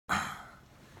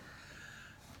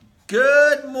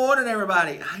Good morning,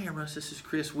 everybody. Hi, Russ. This is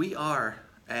Chris. We are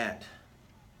at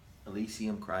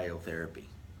Elysium Cryotherapy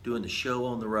doing the show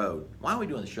on the road. Why are we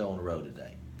doing the show on the road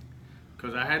today?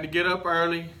 Because I had to get up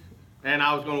early, and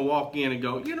I was going to walk in and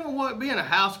go, you know what, being a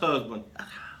house husband,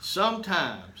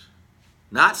 sometimes.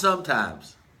 Not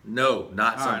sometimes. No,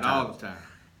 not All sometimes. right, all the time.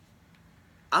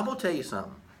 I'm going to tell you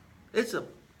something. It's a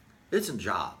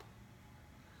job.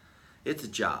 It's a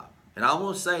job. And I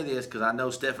want to say this because I know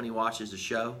Stephanie watches the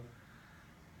show.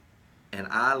 And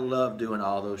I love doing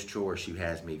all those chores she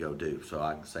has me go do, so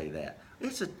I can say that.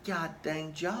 It's a god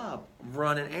dang job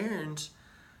running errands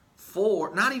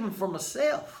for, not even for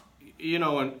myself. You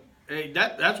know, and hey,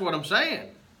 that's what I'm saying.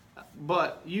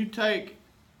 But you take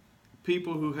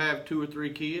people who have 2 or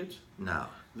 3 kids. No.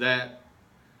 That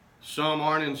some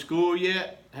aren't in school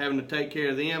yet, having to take care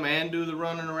of them and do the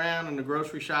running around and the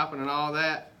grocery shopping and all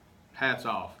that. Hats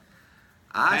off.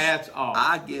 Hats off.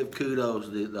 I give kudos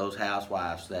to those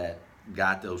housewives that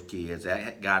got those kids,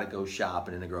 that got to go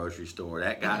shopping in the grocery store,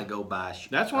 that got to go buy.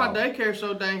 That's why daycare's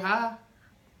so dang high.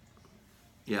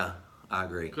 Yeah, I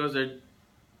agree. Because they're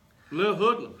little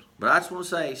hoodlums. But I just want to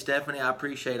say, Stephanie, I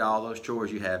appreciate all those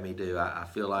chores you have me do. I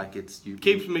feel like it's you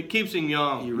keeps him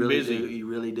young. You really busy. do. You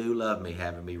really do love me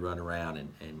having me run around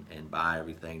and buy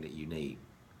everything that you need.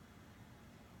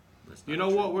 You know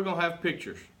what? We're gonna have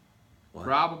pictures. What?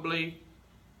 Probably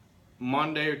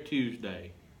Monday or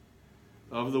Tuesday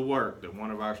of the work that one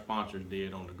of our sponsors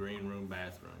did on the green room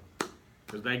bathroom,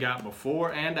 because they got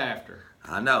before and after.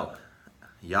 I know.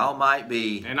 Y'all might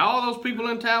be. And all those people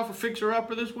in town for Fixer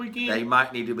Upper this weekend. They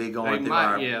might need to be going through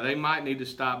our. Yeah, they might need to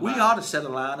stop by. We ought to set a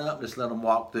line up, just let them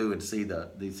walk through and see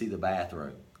the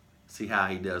bathroom, see how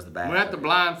he does the bathroom. We have to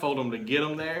blindfold them to get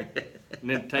them there, and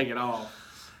then take it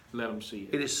off, let them see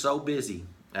it. It is so busy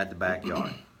at the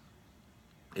backyard.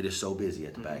 It is so busy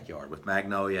at the backyard with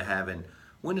Magnolia having.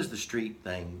 When is the street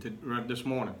thing? This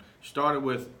morning. Started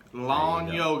with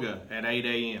lawn yoga at 8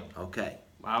 a.m. Okay.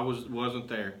 I wasn't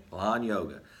there. Lawn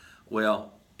yoga.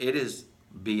 Well, it is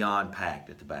beyond packed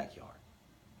at the backyard.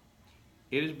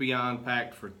 It is beyond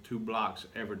packed for 2 blocks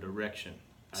every direction.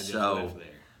 I just left there.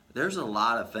 There's a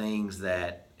lot of things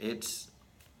that it's.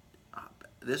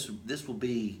 This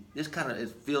kind of it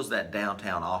feels that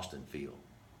downtown Austin feel.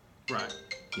 Right.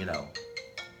 You know.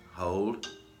 Hold.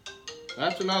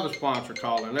 That's another sponsor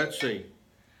calling. Let's see.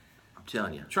 I'm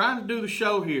telling you. Trying to do the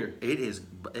show here. It is.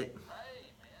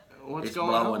 What's it's going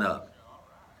blowing on? up.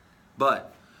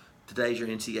 But today's your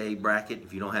NCAA bracket.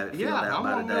 If you don't have it filled out by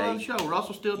I'm on the today, show.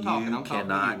 Russell's still talking. you I'm talking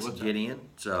cannot to you. What's get up? in.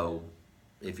 So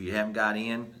if you haven't got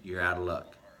in, you're out of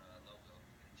luck.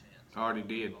 I already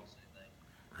did.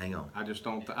 Hang on. I just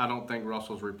don't. I don't think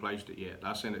Russell's replaced it yet.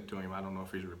 I sent it to him. I don't know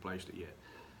if he's replaced it yet.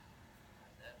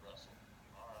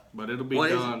 But it'll be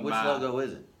done Which by logo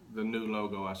is it? the new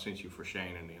logo I sent you for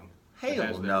Shane and them.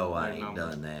 Hell no, I ain't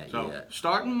done that so, yet.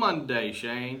 Starting Monday,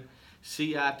 Shane,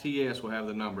 CITS will have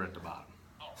the number at the bottom.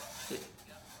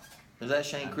 Is that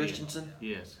Shane Christensen?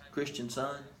 Yes.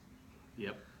 Christensen?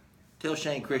 Yep. Tell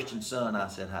Shane Christensen I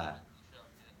said hi.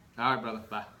 All right, brother.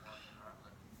 Bye.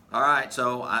 All right,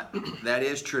 so that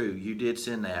is true. You did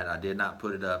send that. I did not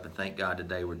put it up, and thank God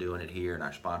today we're doing it here. And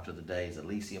our sponsor of the day is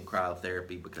Elysium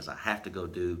Cryotherapy because I have to go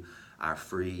do our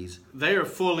freeze. They are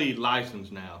fully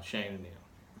licensed now, Shane and them.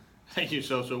 Thank you.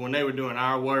 So when they were doing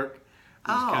our work,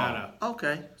 it was kind of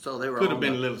okay. So they were could have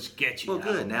been a little sketchy. Well,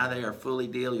 good. Now they are fully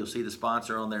deal. You'll see the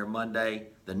sponsor on there Monday,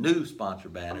 the new sponsor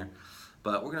banner.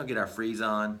 But we're gonna get our freeze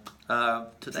on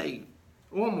today.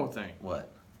 One more thing. What?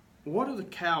 What are the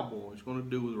Cowboys going to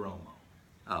do with Romo?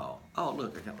 Oh,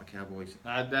 look, I got my Cowboys.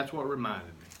 That's what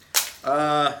reminded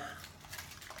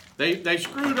me. They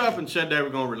screwed up and said they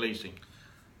were going to release him,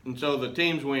 and so the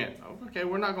teams went, oh, okay,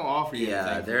 we're not going to offer you. Yeah,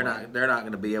 anything they're not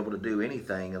going to be able to do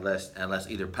anything unless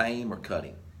either pay him or cut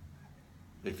him.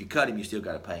 If you cut him, you still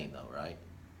got to pay him though, right?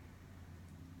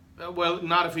 Well,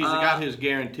 not if he's got his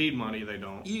guaranteed money. They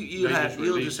don't.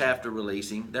 You'll just have to release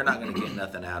him. They're not going to get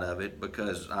nothing out of it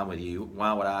because I'm with you.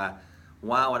 Why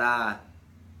would I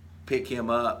pick him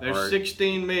up? There's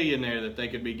 $16 million there that they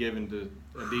could be given to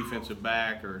a defensive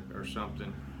back or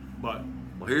something. But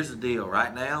well, here's the deal.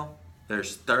 Right now,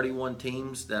 there's 31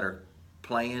 teams that are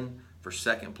playing for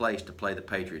second place to play the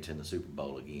Patriots in the Super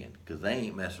Bowl again because they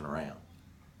ain't messing around.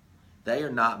 They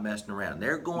are not messing around.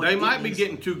 They might be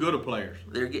getting too good of players.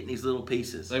 They're getting these little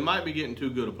pieces. They might be getting too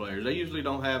good of players. They usually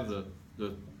don't have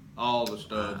all the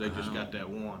studs. They just got that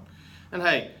one. And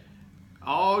hey,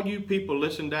 all you people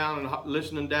listening down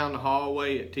the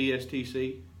hallway at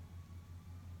TSTC,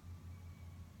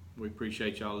 we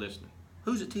appreciate y'all listening.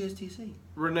 Who's at TSTC?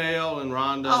 Renell and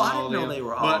Rhonda. Oh, I and all didn't know them. they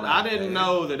were all But I out didn't there.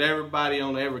 know that everybody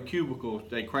on every cubicle,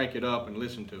 they crank it up and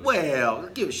listen to it. Well,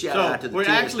 give a shout out to So the we TST.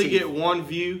 actually get one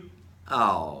view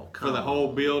Oh, come for the on.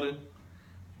 whole building.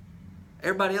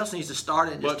 Everybody else needs to start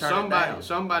it and just But turn it down.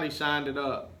 somebody signed it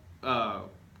up,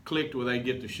 clicked where they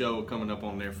get the show coming up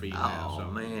on their feed now. Oh,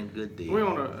 So man, good deal. we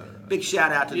want to. Big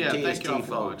shout out to Yeah, the thank y'all TST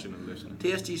for folks. watching and listening.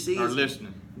 TSTC Or is-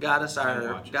 listening. got us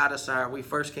watching. we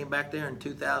first came back there in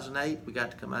 2008. We got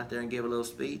to come out there and give a little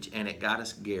speech, and it got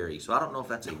us Gary. So I don't know if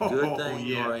that's a good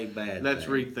thing or a bad Let's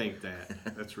thing. rethink that.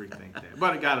 Let's rethink that.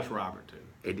 But it got us Robert too.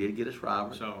 It did get us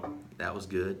Robert. So That was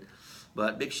good.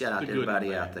 But big shout out The to good and everybody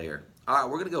bad. out there. All right,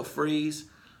 we're going to go freeze.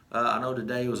 I know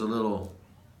today was a little,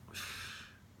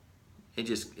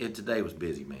 today was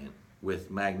busy, man. With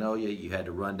Magnolia, you had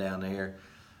to run down there.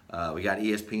 We got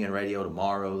ESPN radio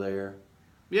tomorrow there.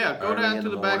 yeah, go Early down in to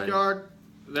the the morning. backyard.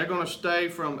 They're going to stay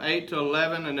from 8 to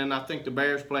 11, and then I think the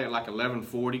Bears play at like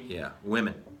 11:40. Yeah,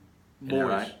 women. Isn't that Boys.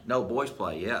 right? No, boys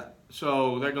play, yeah.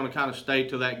 So they're going to kind of stay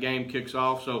till that game kicks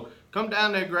off. So come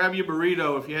down there, grab your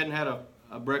burrito. If you hadn't had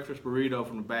a breakfast burrito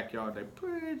from the backyard, they're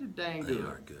pretty dang They good.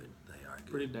 are good. They are good.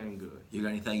 Pretty dang good. You got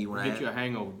anything you want to Get add? you a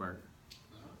hangover burger.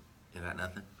 You got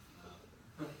nothing?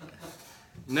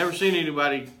 Never seen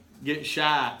anybody get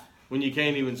shy when you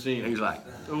can't even see He's them. like,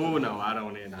 Oh no, I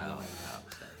don't end. all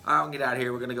right, we'll get out of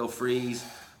here. We're going to go freeze.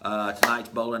 Tonight's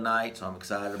bowling night, so I'm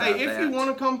excited about Hey, that. if you want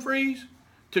to come freeze,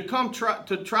 to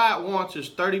try it once is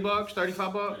 $30,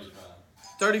 $35,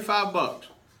 $35.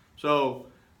 So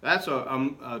that's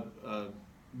a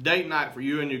date night for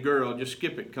you and your girl. Just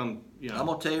skip it. Come, I'm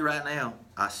gonna tell you right now.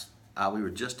 We were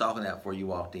just talking that before you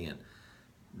walked in.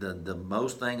 The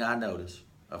most thing I notice,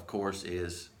 of course,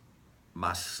 is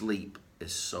my sleep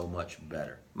is so much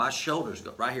better. My shoulders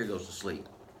go right here goes to sleep.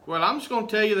 Well, I'm just gonna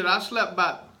tell you that I slept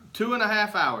about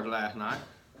 2.5 hours last night.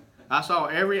 I saw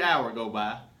every hour go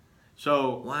by.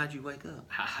 So Why'd you wake up?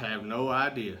 I have no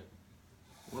idea.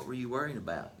 What were you worrying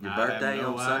about? Your I have birthday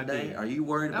no on Sunday? idea. Are you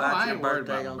worried No, about I your ain't worried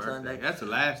birthday about on my Sunday? birthday. That's the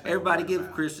last thing. Everybody I'm worried give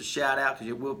about. Chris a shout out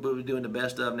because we'll be doing the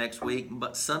best of next week.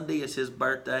 But Sunday is his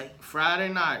birthday. Friday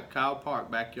night, Kyle Park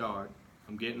backyard.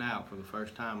 I'm getting out for the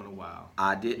first time in a while.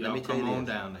 I did. Let Y'all me tell you come on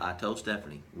this. down there. I told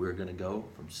Stephanie we're gonna go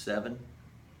from 7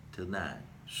 to 9.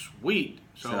 Sweet.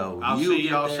 So, So I'll you'll see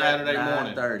get y'all there Saturday at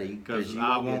morning 9:30 because you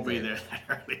I won't won't get be there. there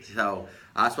that early. So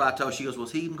that's why I told her. She goes,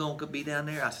 "Was he even gonna be down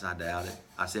there?" I said, "I doubt it."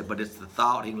 I said, "But it's the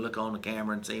thought he can look on the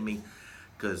camera and see me."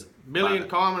 Because Billy and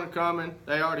Carmen are coming.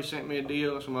 They already sent me a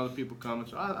deal. Some other people coming,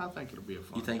 so I think it'll be a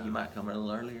fun. you think you time. might come a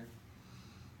little earlier?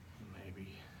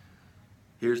 Maybe.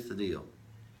 Here's the deal.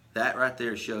 That right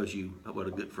there shows you what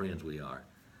a good friends we are.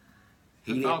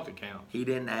 The thought that counts. He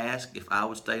didn't ask if I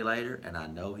would stay later, and I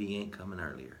know he ain't coming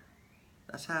earlier.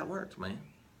 That's how it works, man.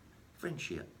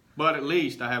 Friendship. But at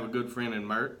least I have a good friend in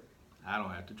Mert. I don't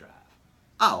have to drive.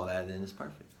 Oh, that then is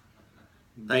perfect.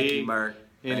 Thank you, Big- Mert.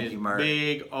 In Thank his you, Mert.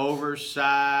 big,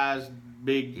 oversized,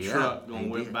 big Yeah, truck he going to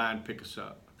whip did. by and pick us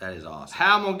up. That is awesome.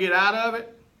 How I'm gonna get out of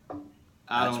it?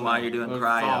 I That's don't why know. you're doing We'll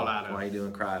cryo. fall out That's of why it. you're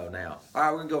doing cryo now. All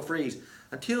right, we're gonna go freeze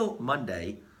until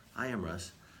Monday. I am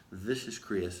Russ. This is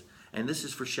Chris, and this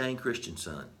is for Shane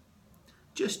Christensen.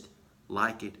 Just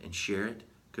like it and share it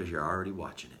because you're already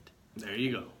watching it. There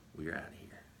you go. We're out of here.